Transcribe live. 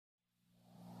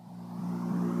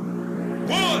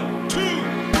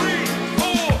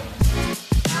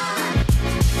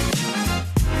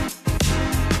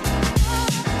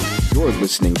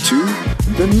listening to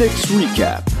the Knicks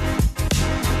Recap,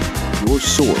 your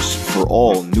source for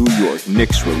all New York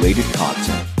Knicks-related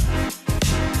content.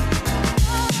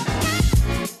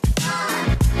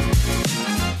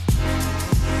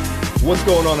 What's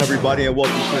going on, everybody, and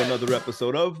welcome to another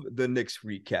episode of the Knicks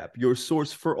Recap, your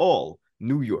source for all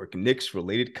New York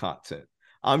Knicks-related content.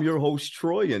 I'm your host,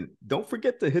 Troy, and don't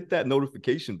forget to hit that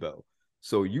notification bell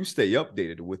so you stay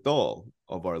updated with all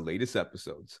of our latest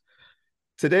episodes.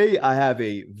 Today, I have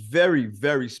a very,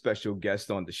 very special guest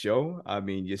on the show. I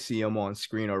mean, you see him on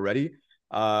screen already.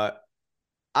 I'm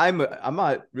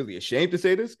not really ashamed to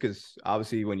say this because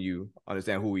obviously when you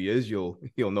understand who he is, you'll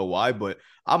know why. But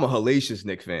I'm a hellacious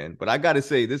Knicks fan. But I got to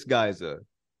say, this guy's a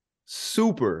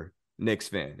super Knicks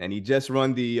fan, and he just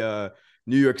run the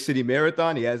New York City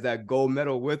Marathon. He has that gold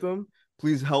medal with him.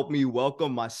 Please help me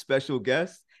welcome my special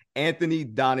guest, Anthony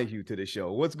Donahue, to the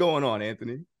show. What's going on,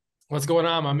 Anthony? What's going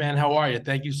on, my man? How are you?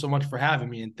 Thank you so much for having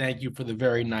me, and thank you for the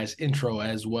very nice intro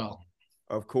as well.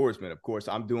 Of course, man. Of course.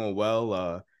 I'm doing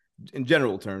well. In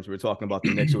general terms, we're talking about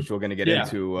the Knicks, which we're going to get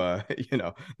into,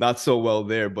 not so well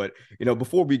there. But,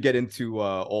 before we get into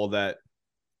all that,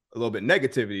 a little bit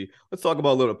negativity, let's talk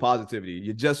about a little positivity.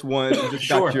 You just won. You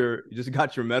just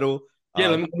got your medal. Yeah,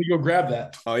 let me go grab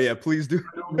that. Oh, yeah, please do.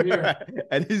 Over here.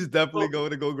 And he's definitely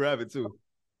going to go grab it, too.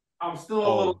 I'm still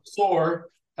a little sore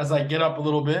as I get up a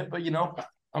little bit, but,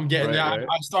 I'm getting there. Right.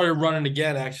 I started running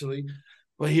again, actually.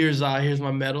 But here's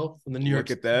my medal from the New York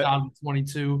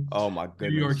 2022 my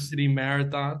goodness. New York City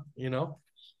Marathon,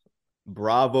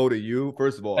 Bravo to you.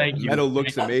 First of all, the medal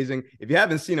looks amazing. If you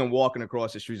haven't seen him walking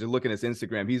across the streets and looking at his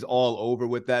Instagram, he's all over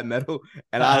with that medal.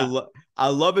 And I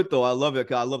love it, though. I love it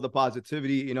because I love the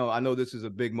positivity. I know this is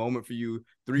a big moment for you.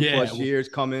 3+ years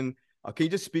coming. Can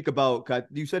you just speak about,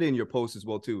 you said it in your post as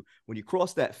well, too. When you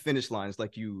crossed that finish line, it's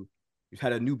like you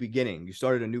had a new beginning. You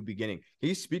started a new beginning. Can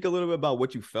you speak a little bit about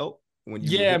what you felt?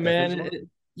 Man.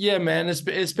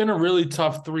 It's been a really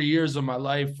tough 3 years of my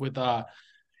life with I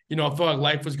felt like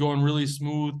life was going really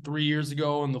smooth 3 years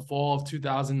ago in the fall of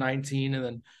 2019. And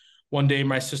then one day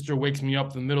my sister wakes me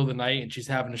up in the middle of the night and she's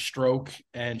having a stroke,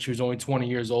 and she was only 20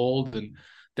 years old. And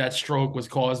that stroke was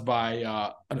caused by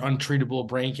an untreatable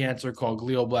brain cancer called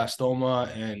glioblastoma.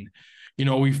 And,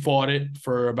 we fought it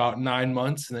for about 9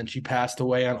 months, and then she passed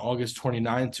away on August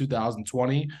 29,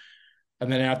 2020.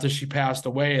 And then after she passed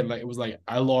away, it was like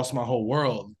I lost my whole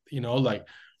world.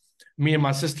 Me and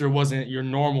my sister wasn't your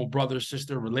normal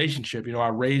brother-sister relationship. I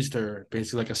raised her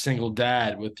basically like a single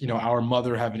dad with, our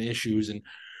mother having issues and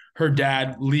her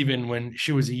dad leaving when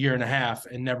she was 1.5 years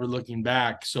and never looking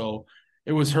back. So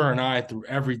it was her and I through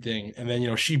everything. And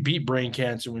then, she beat brain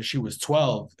cancer when she was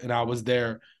 12, and I was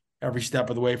there every step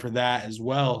of the way for that as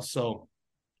well. So,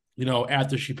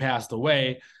 after she passed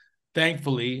away,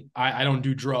 thankfully, I don't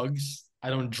do drugs. I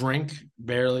don't drink,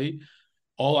 barely.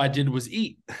 All I did was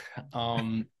eat,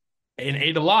 and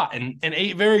ate a lot and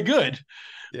ate very good.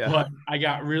 Yeah. But I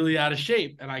got really out of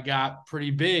shape and I got pretty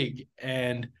big.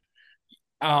 And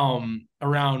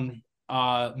around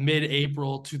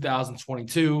mid-April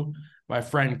 2022, my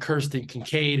friend Kirsten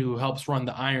Kincaid, who helps run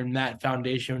the Iron Mat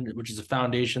Foundation, which is a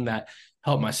foundation that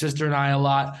helped my sister and I a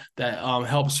lot, that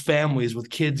helps families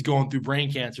with kids going through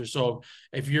brain cancer. So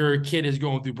if your kid is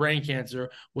going through brain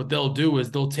cancer, what they'll do is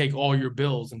they'll take all your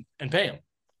bills and pay them.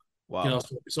 Wow.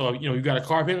 So you got a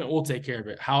car payment, we'll take care of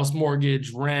it. House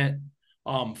mortgage, rent,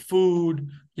 food,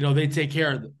 they take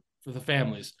care of it for the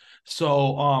families.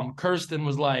 So Kirsten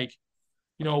was like,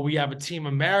 we have a team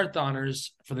of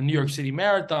marathoners for the New York City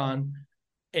Marathon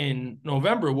in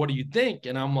November. What do you think?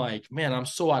 And I'm like, man, I'm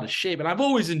so out of shape. And I've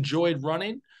always enjoyed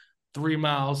running 3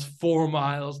 miles, 4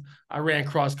 miles. I ran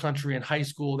cross country in high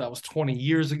school. That was 20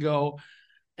 years ago.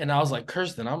 And I was like,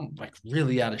 Kirsten, I'm like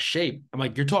really out of shape. I'm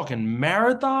like, you're talking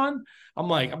marathon? I'm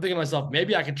thinking to myself,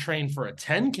 maybe I can train for a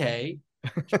 10K.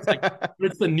 She's like,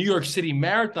 it's the New York City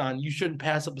Marathon. You shouldn't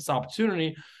pass up this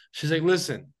opportunity. She's like,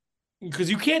 listen, because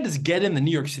you can't just get in the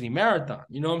New York City Marathon.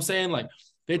 You know what I'm saying? Like,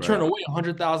 they turn away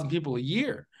 100,000 people a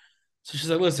year. So she's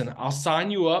like, listen, I'll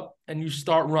sign you up and you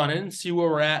start running, see where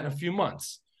we're at in a few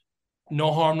months.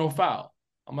 No harm, no foul.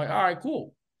 I'm like, all right,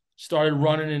 cool. Started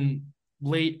running in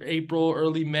late April,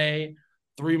 early May,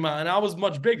 3 miles. And I was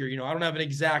much bigger. I don't have an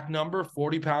exact number,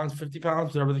 40 pounds, 50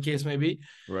 pounds, whatever the case may be.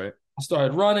 Right. I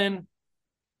started running.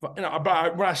 But when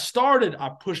I started, I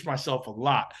pushed myself a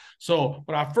lot. So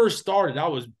when I first started, I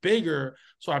was bigger.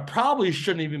 So I probably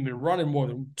shouldn't even been running more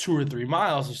than 2 or 3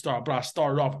 miles to start. But I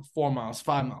started off at 4 miles,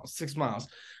 5 miles, 6 miles.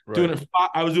 Right.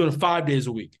 I was doing it 5 days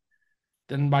a week.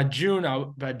 Then by June, I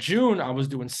was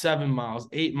doing 7 miles,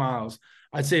 8 miles.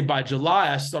 I'd say by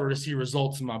July, I started to see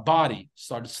results in my body,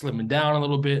 started slimming down a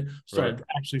little bit, started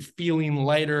actually feeling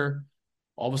lighter.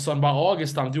 All of a sudden, by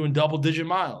August, I'm doing double-digit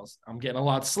miles. I'm getting a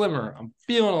lot slimmer. I'm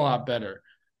feeling a lot better.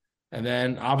 And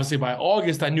then, obviously, by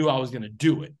August, I knew I was going to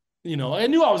do it. I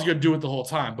knew I was going to do it the whole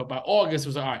time. But by August, it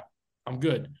was like, all right, I'm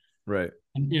good. Right.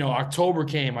 And, October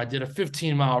came. I did a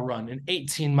 15-mile run, an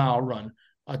 18-mile run,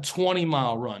 a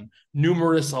 20-mile run,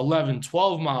 numerous 11,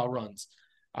 12-mile runs.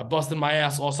 I busted my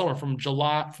ass all summer from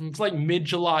like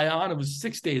mid-July on. It was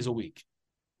 6 days a week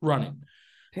running.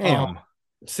 Damn.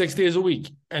 6 days a week.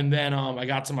 And then I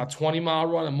got to my 20-mile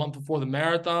run a month before the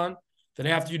marathon. Then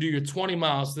after you do your 20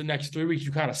 miles, the next 3 weeks,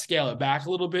 you kind of scale it back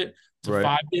a little bit to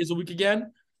 5 days a week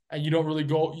again. And you don't really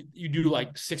go, you do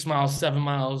like 6 miles, 7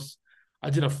 miles. I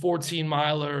did a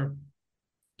 14-miler.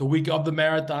 The week of the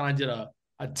marathon, I did a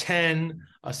 10,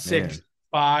 a 6,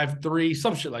 5, 3,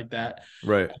 some shit like that.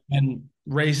 Right. And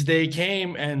race day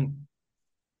came, and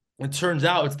it turns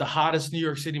out it's the hottest New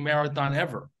York City marathon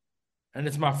ever. And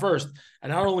it's my first.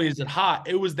 And not only is it hot,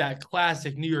 it was that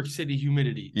classic New York City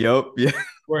humidity. Yep. Yeah.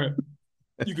 Where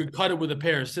you could cut it with a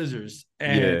pair of scissors.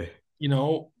 And,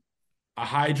 I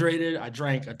hydrated. I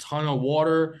drank a ton of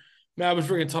water. Man, I was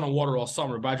drinking a ton of water all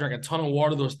summer, but I drank a ton of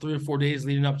water those 3 or 4 days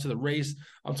leading up to the race.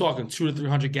 I'm talking 200 to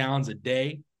 300 gallons a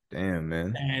day. Damn,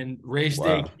 man. And race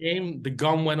day came, the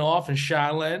gun went off in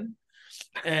Shaolin,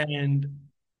 and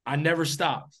I never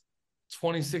stopped.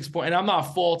 26 points. And I'm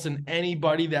not faulting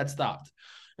anybody that stopped.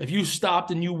 If you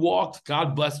stopped and you walked,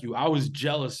 God bless you. I was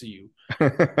jealous of you.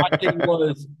 My thing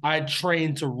was, I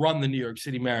trained to run the New York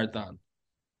City Marathon.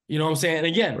 You know what I'm saying? And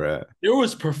again, there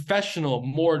was professional,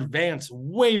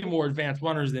 way more advanced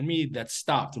runners than me that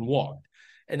stopped and walked.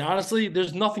 And honestly,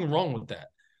 there's nothing wrong with that.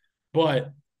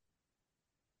 But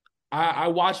I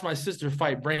watched my sister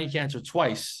fight brain cancer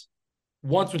twice.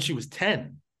 Once when she was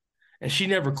 10. And she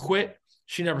never quit.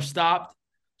 She never stopped.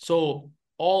 So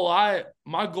my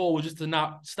goal was just to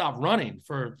not stop running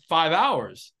for 5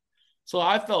 hours. So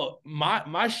I felt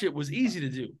my shit was easy to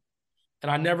do. And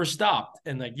I never stopped.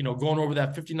 And going over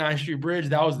that 59th Street Bridge,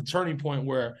 that was the turning point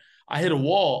where I hit a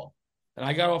wall, and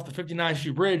I got off the 59th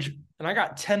Street Bridge, and I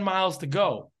got 10 miles to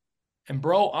go. And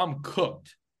bro, I'm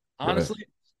cooked. Honestly,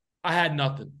 I had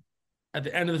nothing. At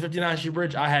the end of the 59th Street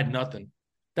Bridge, I had nothing.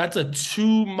 That's a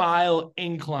 2-mile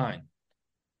incline.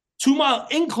 2-mile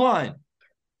incline.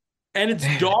 And it's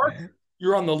dark.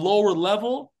 You're on the lower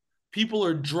level. People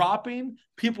are dropping.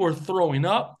 People are throwing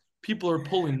up. People are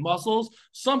pulling muscles.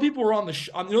 Some people were on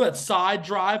that side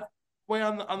drive way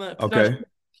on the okay.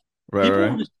 People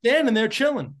were just standing there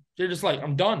chilling. They're just like,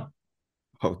 I'm done.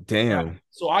 Oh, damn.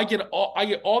 So I get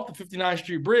off the 59th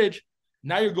Street Bridge.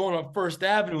 Now you're going up First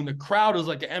Avenue, and the crowd is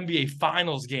like an NBA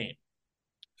Finals game.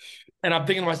 And I'm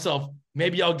thinking to myself,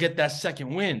 maybe I'll get that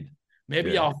second wind.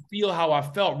 Maybe I'll feel how I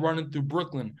felt running through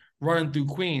Brooklyn, running through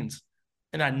Queens.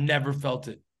 And I never felt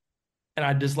it. And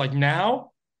I just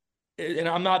now, and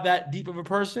I'm not that deep of a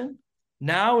person,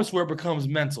 now it's where it becomes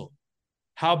mental.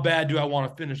 How bad do I want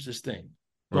to finish this thing?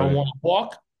 Do I want to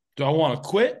walk? Do I want to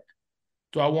quit?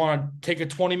 Do I want to take a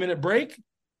 20-minute break?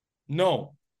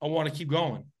 No, I want to keep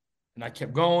going. And I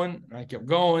kept going, and I kept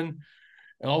going.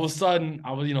 And all of a sudden,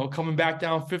 I was, coming back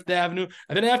down Fifth Avenue.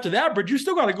 And then after that bridge, you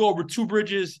still got to go over 2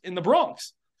 bridges in the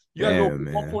Bronx. You got to go over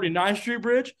the 149th Street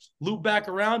Bridge, loop back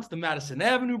around to the Madison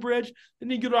Avenue Bridge. Then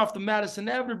you get off the Madison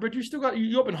Avenue Bridge.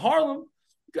 You up in Harlem.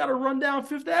 You got to run down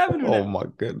Fifth Avenue now. Oh, my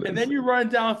goodness. And then you're running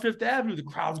down Fifth Avenue. The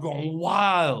crowd's going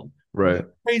wild. Right.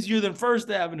 Crazier than First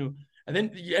Avenue. And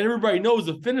then everybody knows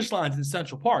the finish line's in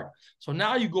Central Park. So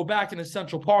now you go back into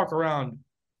Central Park around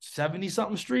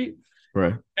 70-something Street.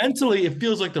 Right. Mentally, it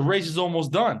feels like the race is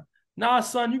almost done. Nah,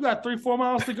 son, you got 3-4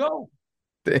 miles to go.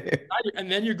 Damn. And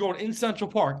then you're going in Central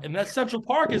Park. And that Central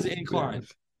Park is an incline.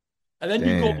 And then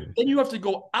Damn. you have to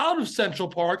go out of Central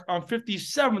Park on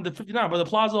 57 to 59 by the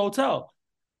Plaza Hotel.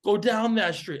 Go down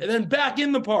that street. And then back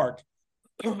in the park.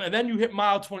 And then you hit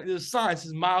mile 20. The sign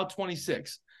says mile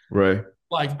 26. Right.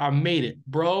 Like, I made it.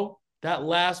 Bro, that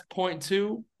last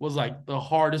 0.2 was like the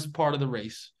hardest part of the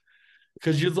race.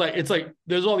 Because it's like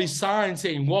there's all these signs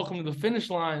saying welcome to the finish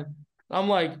line. I'm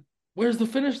like, where's the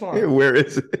finish line? Yeah, where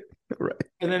is it? Right.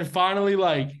 And then finally,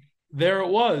 there it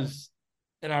was.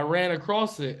 And I ran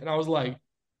across it. And I was like,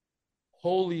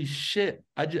 holy shit.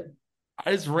 I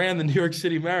just ran the New York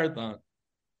City Marathon.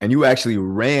 And you actually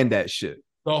ran that shit.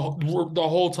 The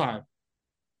whole time.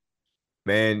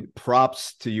 Man,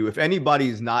 props to you. If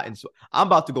anybody's not I'm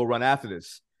about to go run after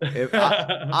this.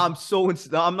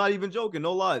 I'm not even joking,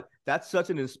 no lie. That's such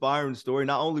an inspiring story,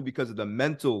 not only because of the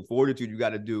mental fortitude you got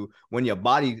to do when your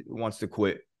body wants to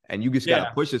quit and you just got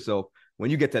to push yourself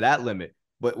when you get to that limit,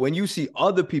 But when you see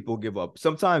other people give up,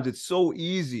 sometimes it's so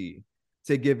easy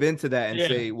to give into that and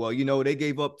say, well, they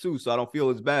gave up too, so I don't feel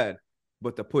as bad.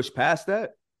 But to push past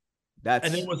that,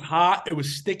 and it was hot, it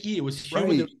was sticky, it was humid.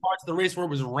 Right. There was parts of the race where it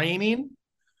was raining.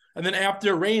 And then after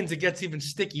it rains, it gets even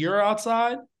stickier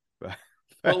outside. Right.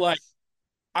 But like,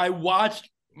 I watched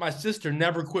my sister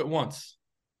never quit once.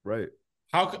 Right.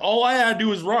 All I had to do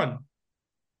was run.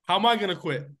 How am I going to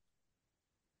quit?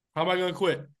 How am I going to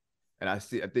quit? And I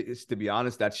think it's, to be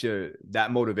honest, that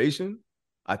motivation,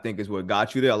 I think, is what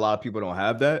got you there. A lot of people don't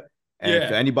have that. And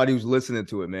for anybody who's listening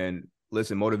to it, man,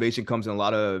 listen, motivation comes in a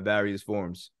lot of various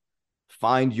forms.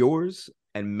 Find yours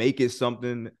and make it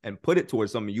something and put it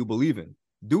towards something you believe in.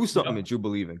 Do something that you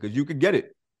believe in, because you could get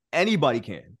it. Anybody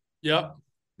can. Yep.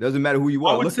 Doesn't matter who you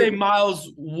are. I would say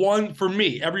miles one for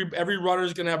me. Every runner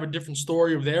is going to have a different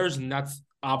story of theirs, and that's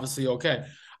obviously okay.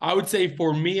 I would say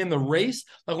for me in the race,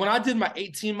 like when I did my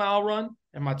 18-mile run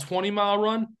and my 20-mile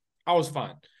run, I was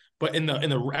fine. But in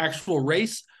the actual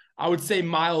race, I would say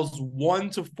miles 1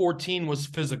 to 14 was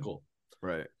physical.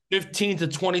 Right. 15 to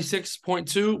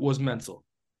 26.2 was mental.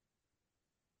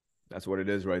 That's what it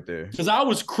is right there. Because I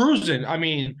was cruising. I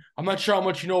mean, I'm not sure how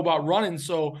much you know about running.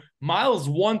 So miles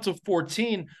 1 to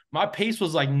 14, my pace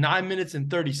was like 9 minutes and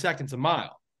 30 seconds a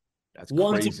mile. That's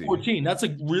 1 crazy. to 14. That's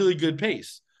a really good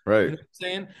pace. Right. You know what I'm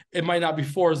saying? It might not be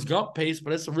Forrest Gump pace,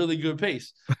 but it's a really good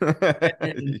pace.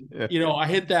 and, I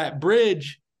hit that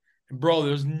bridge, and bro,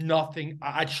 there's nothing.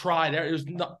 I tried.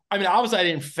 Obviously I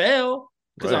didn't fail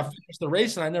because I finished the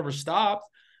race and I never stopped.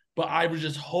 But I was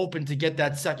just hoping to get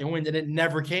that second win, and it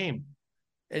never came.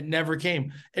 It never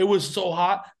came. It was so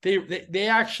hot. They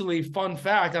actually, fun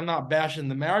fact, I'm not bashing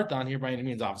the marathon here by any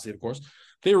means, obviously, of course.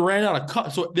 They ran out of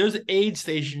cups. So there's aid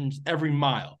stations every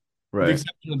mile, with the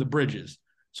exception of the bridges.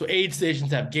 So aid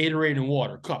stations have Gatorade and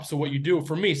water cups. So what you do,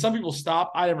 for me, some people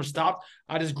stop. I never stopped.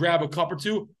 I just grab a cup or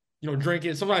two, drink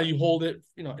it. Sometimes you hold it,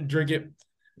 and drink it.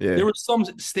 Yeah. There were some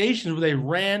stations where they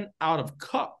ran out of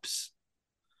cups.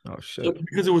 Oh shit! So,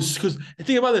 because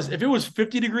think about this: if it was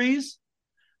 50 degrees,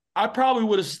 I probably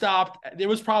would have stopped. There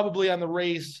was probably on the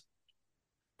race,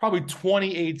 probably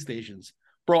 20 aid stations,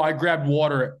 bro. I grabbed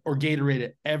water or Gatorade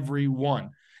at every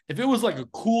one. If it was like a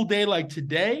cool day like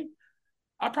today,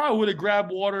 I probably would have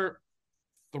grabbed water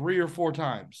 3 or 4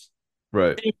 times,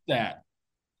 right? If that.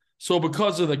 So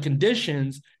because of the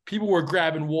conditions, people were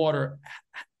grabbing water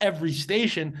every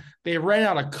station. They ran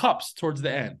out of cups towards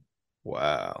the end.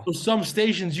 Wow. So some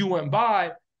stations you went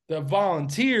by, the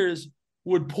volunteers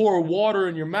would pour water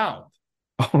in your mouth.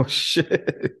 Oh,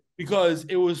 shit. Because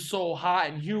it was so hot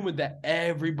and humid that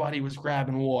everybody was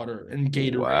grabbing water and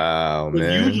Gatorade. Wow,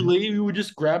 man. Usually you would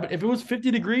just grab it. If it was 50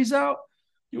 degrees out,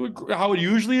 how it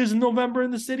usually is in November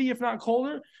in the city, if not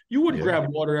colder, you wouldn't grab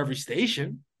water every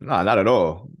station. No, not at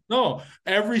all. No,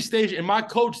 every station. And my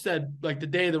coach said, like the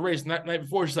day of the race, night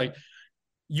before, she's like,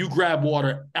 you grab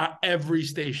water at every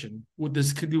station with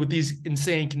these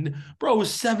insane bro, it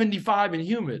was 75 and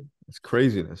humid. It's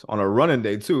craziness on a running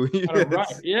day too.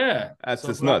 Yeah. That's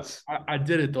just nuts. I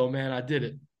did it though, man. I did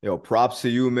it. Yo, props to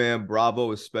you, man.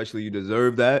 Bravo, especially. You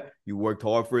deserve that. You worked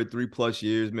hard for it 3+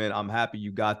 years, man. I'm happy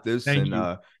you got this. Thank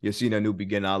you. You're seeing a new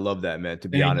beginning. I love that, man, to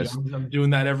be honest. I'm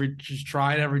doing that just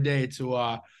trying every day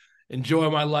to enjoy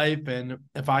my life. And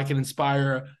if I can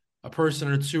inspire a person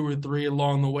or 2 or 3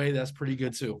 along the way, that's pretty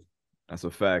good too. That's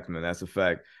a fact, man. That's a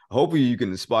fact. Hopefully you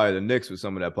can inspire the Knicks with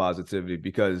some of that positivity,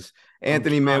 because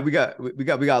Anthony, man, we got a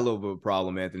little bit of a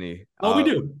problem, Anthony. Oh,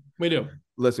 we do.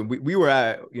 Listen, we were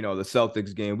at the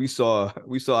Celtics game. We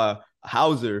saw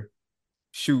Hauser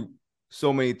shoot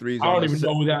so many threes. I don't even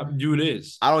know who that dude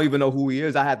is. I don't even know who he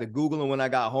is. I had to Google him when I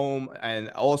got home, and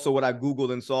also what I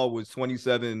Googled and saw was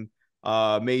 27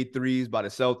 made threes by the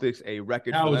Celtics, a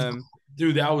record for them.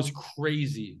 Dude, that was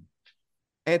crazy.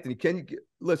 Anthony, can you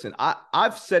listen?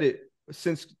 I've said it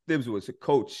since Thibs was a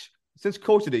coach, since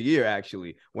coach of the year,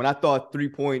 actually, when I thought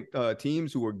 3-point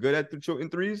teams who were good at shooting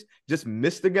threes just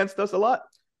missed against us a lot.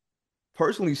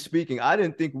 Personally speaking, I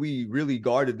didn't think we really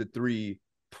guarded the 3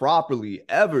 properly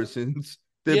ever since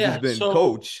Thibs has been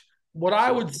coach. What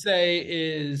I would say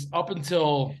is up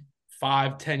until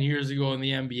 5-10 years ago in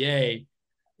the NBA,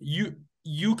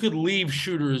 you could leave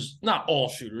shooters, not all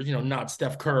shooters, not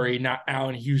Steph Curry, not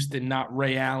Allen Houston, not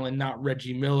Ray Allen, not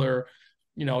Reggie Miller,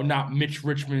 not Mitch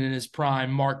Richmond in his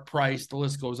prime, Mark Price, the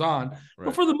list goes on. Right.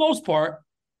 But for the most part,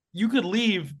 you could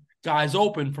leave guys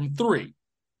open from 3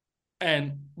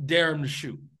 and dare them to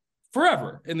shoot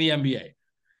forever in the NBA.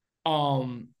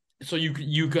 So you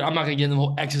could, I'm not going to get into the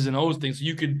whole X's and O's thing. So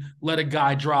you could let a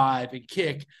guy drive and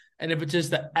kick. And if it's just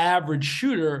the average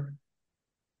shooter,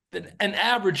 then an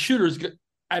average shooter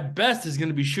at best is going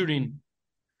to be shooting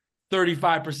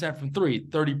 35% from three,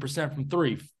 30% from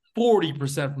three,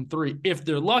 40% from three, if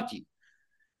they're lucky.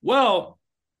 Well,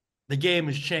 the game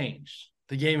has changed.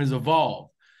 The game has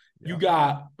evolved. Yeah. You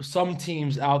got some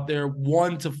teams out there,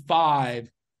 1 to 5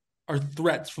 are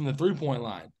threats from the three-point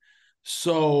line.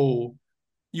 So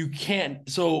you can't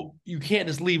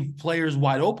just leave players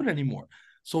wide open anymore.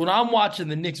 So when I'm watching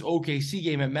the Knicks OKC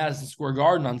game at Madison Square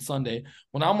Garden on Sunday,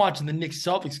 when I'm watching the Knicks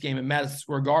Celtics game at Madison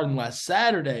Square Garden last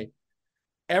Saturday,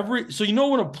 so you know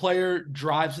when a player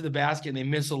drives to the basket and they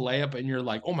miss a layup and you're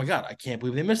like, oh my God, I can't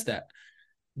believe they missed that.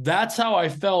 That's how I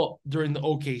felt during the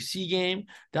OKC game.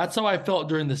 That's how I felt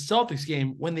during the Celtics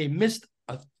game when they missed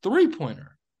a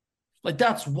three-pointer. Like,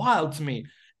 that's wild to me.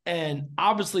 And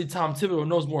obviously Tom Thibodeau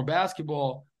knows more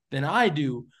basketball than I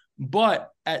do,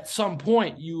 but at some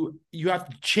point you have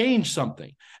to change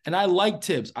something. And I like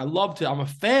Tibbs. I love Tibbs. I'm a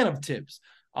fan of Tibbs.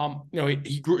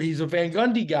 He's a Van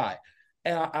Gundy guy.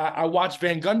 And I watched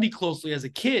Van Gundy closely as a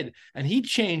kid, and he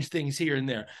changed things here and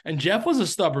there. And Jeff was a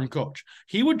stubborn coach.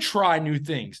 He would try new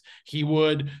things. He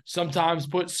would sometimes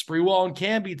put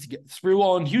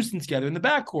Sprewell and Houston together in the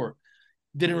backcourt.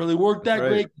 Didn't really work that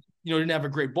great. Didn't have a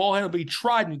great ball handle, but he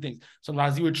tried new things.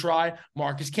 Sometimes he would try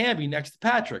Marcus Camby next to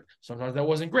Patrick. Sometimes that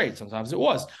wasn't great. Sometimes it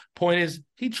was. Point is,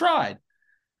 he tried.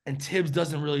 And Tibbs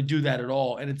doesn't really do that at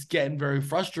all, and it's getting very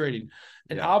frustrating.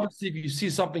 And obviously, if you see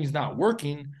something's not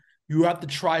working, you have to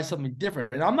try something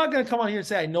different. And I'm not going to come on here and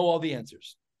say I know all the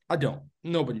answers. I don't.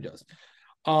 Nobody does.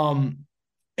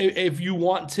 If you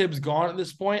want Tibbs gone at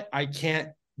this point, I can't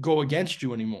go against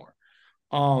you anymore.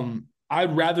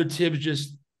 I'd rather Tibbs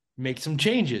just make some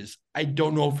changes. I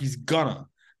don't know if he's gonna.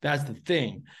 That's the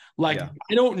thing. I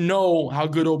don't know how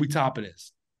good Obi Toppin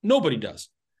is. Nobody does.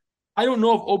 I don't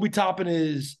know if Obi Toppin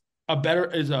is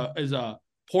a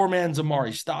poor man's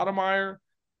Amari Stoudemire.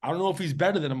 I don't know if he's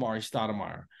better than Amari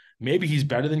Stoudemire. Maybe he's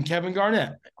better than Kevin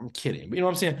Garnett. I'm kidding. You know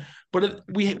what I'm saying? But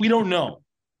we don't know.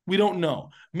 We don't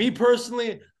know. Me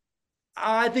personally,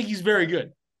 I think he's very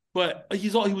good. But he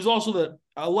was also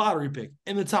a lottery pick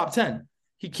in the top 10.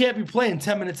 He can't be playing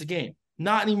 10 minutes a game.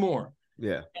 Not anymore.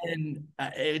 Yeah. And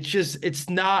it's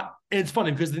not – and it's funny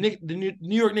because the New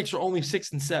York Knicks are only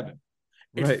 6 and 7.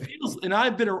 It feels – and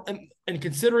I've been – and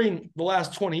considering the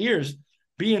last 20 years,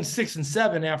 being 6 and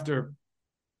 7 after –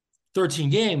 13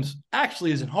 games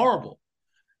actually isn't horrible.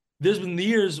 There's been the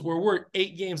years where we're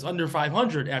 8 games under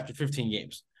 500 after 15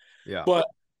 games. Yeah. But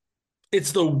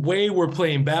it's the way we're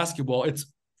playing basketball. It's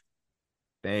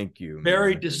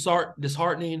very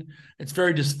disheartening. It's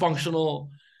very dysfunctional.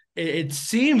 It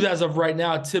seems as of right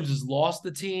now, Tibbs has lost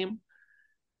the team.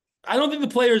 I don't think the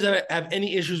players have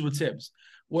any issues with Tibbs.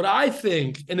 What I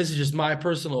think, and this is just my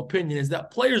personal opinion, is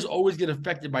that players always get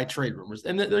affected by trade rumors,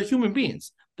 and they're human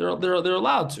beings. They're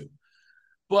allowed to.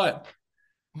 But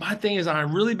my thing is,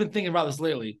 I've really been thinking about this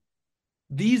lately.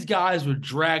 These guys were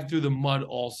dragged through the mud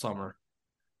all summer.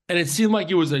 And it seemed like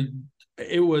the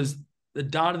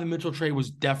Donovan Mitchell trade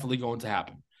was definitely going to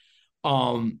happen.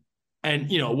 And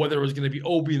whether it was going to be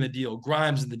Obi in the deal,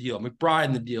 Grimes in the deal, McBride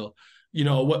in the deal,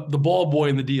 the ball boy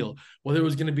in the deal, whether it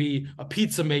was going to be a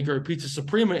pizza maker, a pizza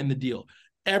suprema in the deal.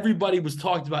 Everybody was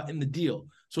talked about in the deal.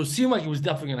 So it seemed like it was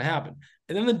definitely going to happen.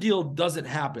 And then the deal doesn't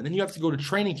happen. Then you have to go to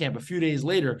training camp a few days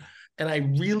later. And I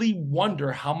really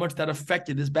wonder how much that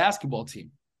affected this basketball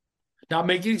team. Not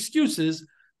making excuses,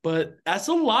 but that's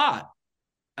a lot.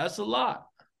 That's a lot.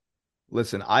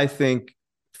 Listen, I think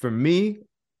for me,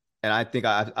 and I think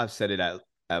I've said it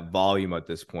at volume at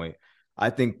this point, I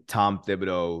think Tom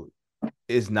Thibodeau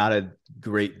is not a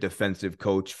great defensive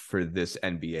coach for this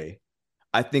NBA.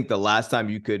 I think the last time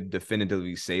you could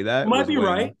definitively say that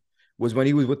was when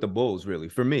he was with the Bulls, really,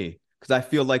 for me. Because I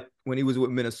feel like when he was with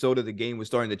Minnesota, the game was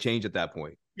starting to change at that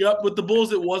point. Yep, with the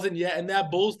Bulls, it wasn't yet. And that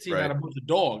Bulls team had a bunch of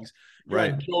dogs.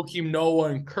 Right. Joakim Noah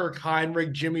and Kirk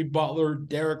Heinrich, Jimmy Butler,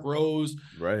 Derrick Rose.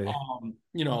 Right.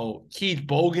 Keith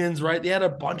Bogans, right? They had a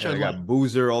bunch of they got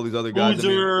Boozer, all these other guys.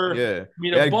 Boozer.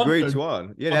 They had a great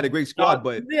squad. Yeah, they had a great squad.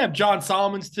 But they have John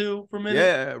Solomons, too, for a minute.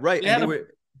 Yeah, right.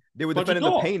 They were defending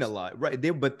the paint a lot, right?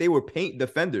 But they were paint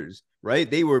defenders,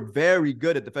 right? They were very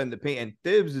good at defending the paint. And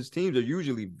Tibbs' teams are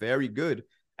usually very good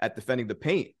at defending the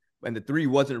paint. And the three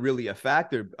wasn't really a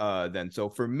factor then. So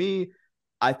for me,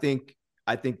 I think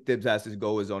Tibbs has to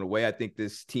go his own way. I think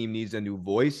this team needs a new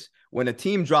voice. When a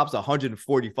team drops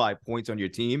 145 points on your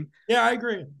team. Yeah, I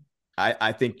agree.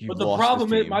 I think you've lost. But the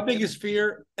problem is, my biggest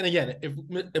fear, and again,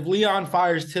 if Leon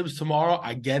fires Tibbs tomorrow,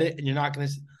 I get it, and you're not going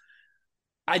to.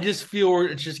 I just feel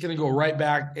it's just going to go right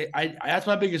back. That's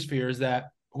my biggest fear, is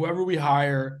that whoever we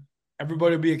hire,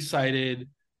 everybody will be excited,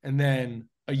 and then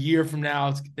a year from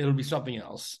now, it'll be something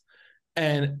else.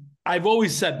 And I've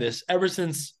always said this ever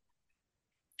since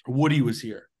Woody was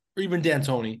here, or even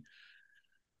D'Antoni.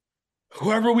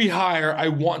 Whoever we hire, I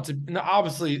want to. Now,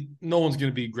 obviously, no one's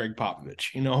going to be Greg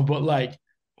Popovich, but like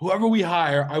whoever we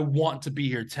hire, I want to be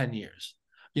here 10 years.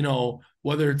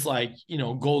 Whether it's like,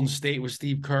 Golden State with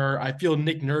Steve Kerr. I feel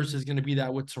Nick Nurse is going to be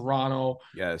that with Toronto.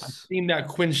 Yes. I've seen that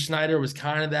Quinn Snyder was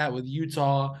kind of that with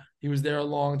Utah. He was there a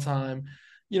long time.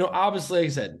 Obviously, like I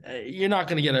said, you're not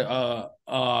going to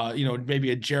get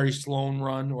maybe a Jerry Sloan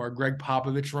run or a Greg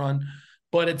Popovich run.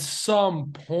 But at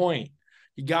some point,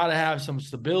 you got to have some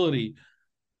stability.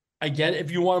 I get it. If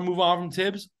you want to move on from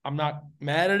Tibbs, I'm not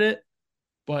mad at it.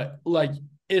 But, like,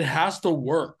 it has to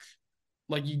work.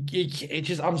 Like,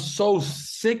 I'm so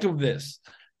sick of this.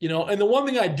 And the one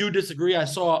thing I do disagree, I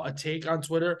saw a take on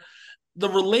Twitter. The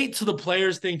relate to the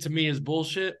players thing to me is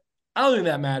bullshit. I don't think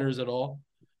that matters at all.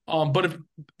 But if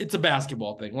it's a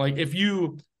basketball thing, like if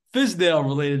Fizdale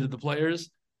related to the players,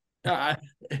 he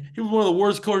was one of the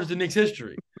worst coaches in Knicks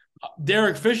history.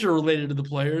 Derek Fisher related to the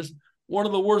players, one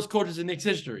of the worst coaches in Knicks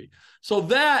history. So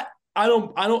that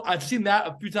I've seen that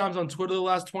a few times on Twitter the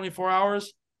last 24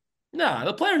 hours. Nah,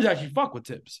 the players actually fuck with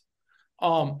Tibbs.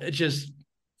 It's just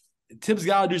Tibbs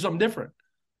got to do something different.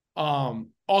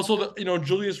 Also,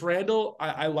 Julius Randle,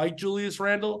 I like Julius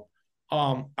Randle.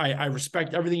 I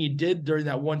respect everything he did during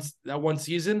that one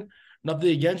season. Nothing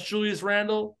against Julius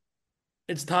Randle.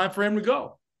 It's time for him to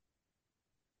go.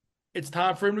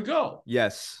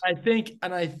 Yes. I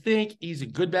think he's a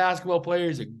good basketball player.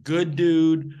 He's a good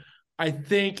dude. I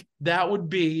think that would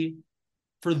be,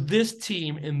 for this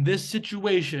team in this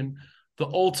situation, the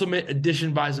ultimate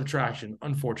addition by subtraction,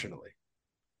 unfortunately.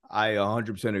 I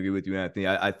 100% agree with you, Anthony.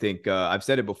 I think I've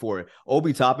said it before.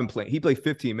 Obi Toppin he played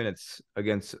 15 minutes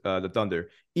against the Thunder.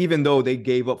 Even though they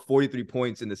gave up 43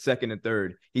 points in the second and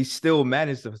third, he still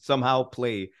managed to somehow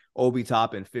play Obi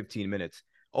Toppin 15 minutes.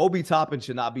 Obi Toppin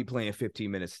should not be playing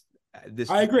 15 minutes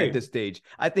I agree. at this stage.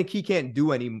 I think he can't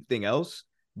do anything else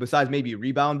besides maybe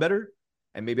rebound better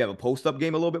and maybe have a post-up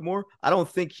game a little bit more. I don't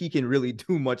think he can really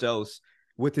do much else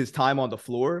with his time on the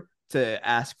floor to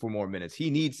ask for more minutes. He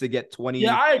needs to get 20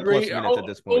 I agree. plus minutes at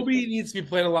this point. Obi needs to be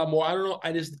playing a lot more. I don't know.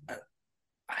 I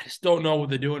just don't know what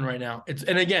they're doing right now.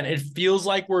 And again, it feels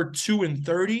like we're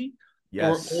 2-30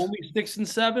 yes. or only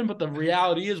 6-7, but the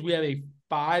reality is we have a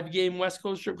 5-game West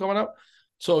Coast trip coming up.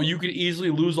 So you could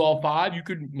easily lose all 5.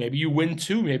 Maybe you win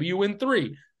 2, maybe you win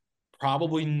 3.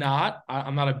 Probably not.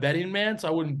 I'm not a betting man, so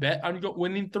I wouldn't bet on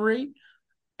winning 3.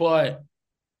 But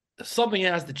something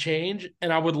has to change,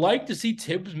 and I would like to see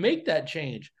Tibbs make that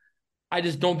change. I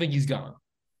just don't think he's gonna.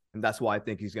 And that's why I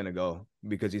think he's gonna go,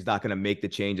 because he's not gonna make the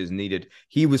changes needed.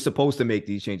 He was supposed to make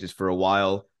these changes for a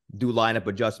while, do lineup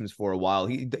adjustments for a while.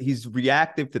 He's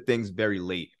reactive to things very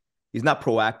late. He's not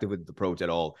proactive with the approach at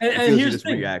all. And here's the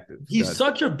thing. Reactive. He's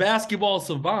such a basketball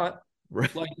savant.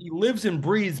 Right. Like, he lives and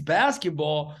breathes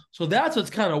basketball. So that's what's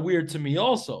kind of weird to me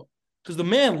also, because the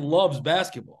man loves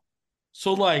basketball.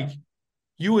 So, like,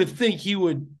 you would think he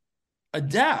would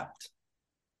adapt.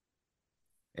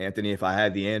 Anthony, if I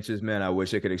had the answers, man, I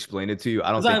wish I could explain it to you.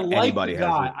 I don't think anybody has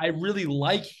it. I really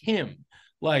like him.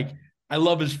 Like, I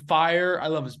love his fire. I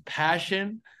love his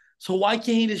passion. So why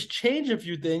can't he just change a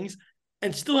few things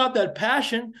and still have that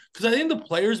passion? Because I think the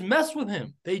players mess with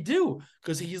him. They do.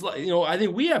 Because he's like, I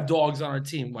think we have dogs on our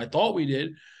team. I thought we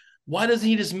did. Why doesn't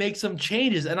he just make some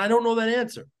changes? And I don't know that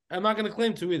answer. I'm not going to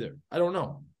claim to either. I don't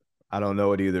know. I don't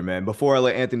know it either, man. Before I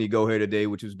let Anthony go here today,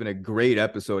 which has been a great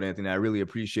episode, Anthony, I really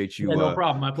appreciate you. No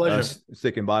problem. My pleasure.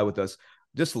 Sticking by with us.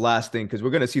 Just the last thing, because we're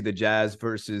going to see the Jazz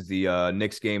versus the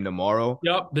Knicks game tomorrow.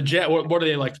 Yep. The Jazz, what are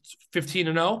they, like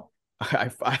 15-0?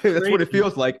 That's what it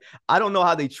feels like. I don't know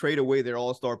how they trade away their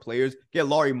all-star players. Get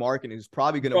Larry Markin, who's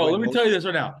probably going to win. Let me tell you this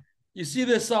right now. You see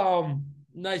this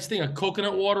nice thing of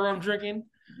coconut water I'm drinking?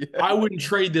 Yeah. I wouldn't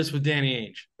trade this with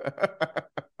Danny Ainge.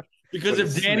 Because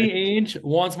if Danny Ainge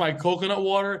wants my coconut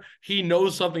water, he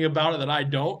knows something about it that I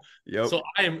don't. Yep. So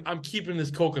I'm keeping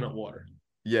this coconut water.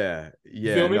 Yeah.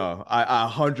 No, I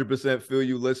 100% feel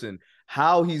you. Listen,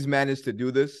 how he's managed to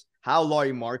do this, how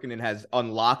Larry Markkinen has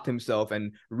unlocked himself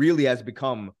and really has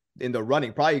become in the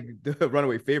running, probably the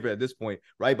runaway favorite at this point.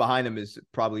 Right behind him is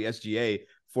probably SGA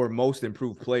for most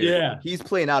improved player. Yeah. He's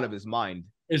playing out of his mind.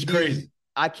 It's crazy.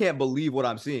 I can't believe what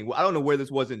I'm seeing. I don't know where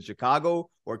this was in Chicago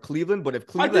or Cleveland, but if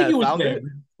Cleveland had found it,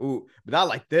 but not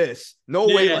like this. No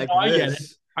way like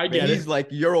this. I get it. He's like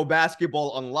Euro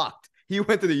basketball unlocked. He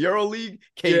went to the Euro League,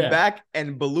 came back,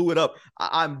 and blew it up.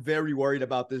 I'm very worried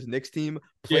about this Knicks team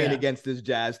playing against this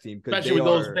Jazz team. Especially with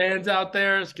those fans out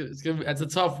there. That's a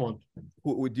tough one.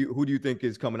 Who do you think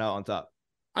is coming out on top?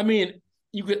 I mean,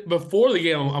 before the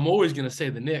game, I'm always going to say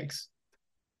the Knicks.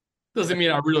 Doesn't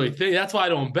mean I really think. That's why I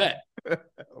don't bet.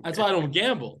 That's why I don't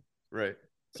gamble. Right.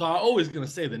 So I'm always going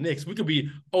to say the Knicks. We could be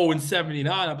 0-79.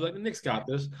 I'll be like, the Knicks got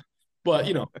this. But,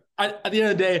 you know, at the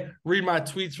end of the day, read my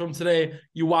tweets from today.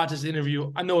 You watch this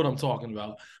interview. I know what I'm talking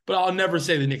about. But I'll never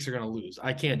say the Knicks are going to lose.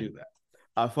 I can't do that.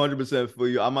 I 100% feel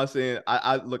you. I'm not saying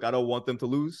look, I don't want them to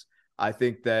lose. I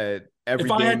think that if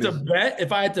I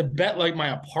had to bet like my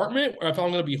apartment or if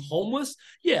I'm going to be homeless,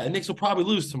 yeah, the Knicks will probably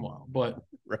lose tomorrow. But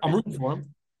right. I'm rooting for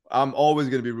them. I'm always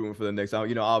going to be rooting for the Knicks.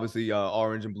 You know, obviously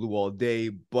orange and blue all day.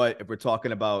 But if we're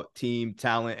talking about team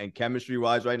talent and chemistry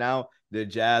wise right now, the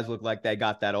Jazz look like they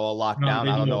got that all locked down.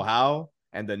 I don't know how.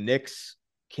 And the Knicks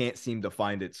can't seem to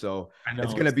find it. So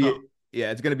it's going to be tough.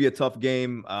 It's going to be a tough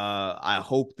game. I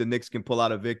hope the Knicks can pull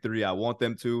out a victory. I want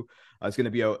them to. It's going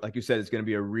to be, like you said, it's going to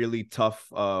be a really tough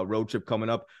road trip coming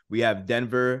up. We have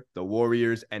Denver, the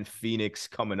Warriors, and Phoenix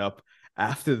coming up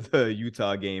after the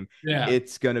Utah game. Yeah.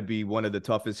 It's going to be one of the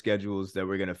toughest schedules that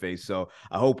we're going to face. So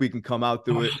I hope we can come out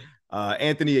through it.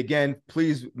 Anthony, again,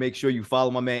 please make sure you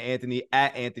follow my man Anthony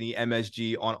at Anthony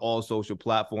MSG on all social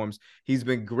platforms. He's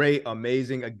been great,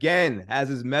 amazing. Again, has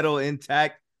his medal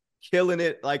intact. Killing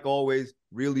it like always.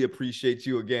 Really appreciate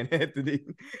you again, Anthony.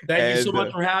 Thank you so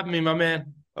much for having me, my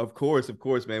man. Of course,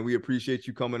 man. We appreciate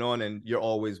you coming on, and you're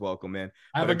always welcome, man.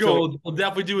 Have a go. We'll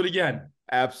definitely do it again.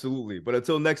 Absolutely. But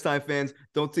until next time, fans,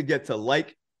 don't forget to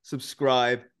like,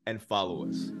 subscribe, and follow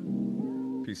us.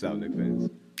 Peace out, Knick fans.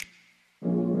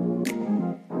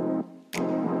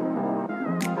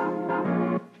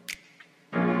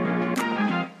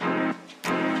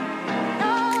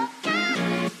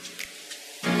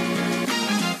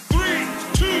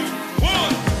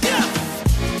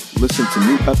 Listen to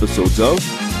new episodes of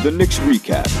The Knicks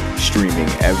Recap, streaming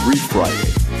every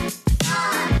Friday.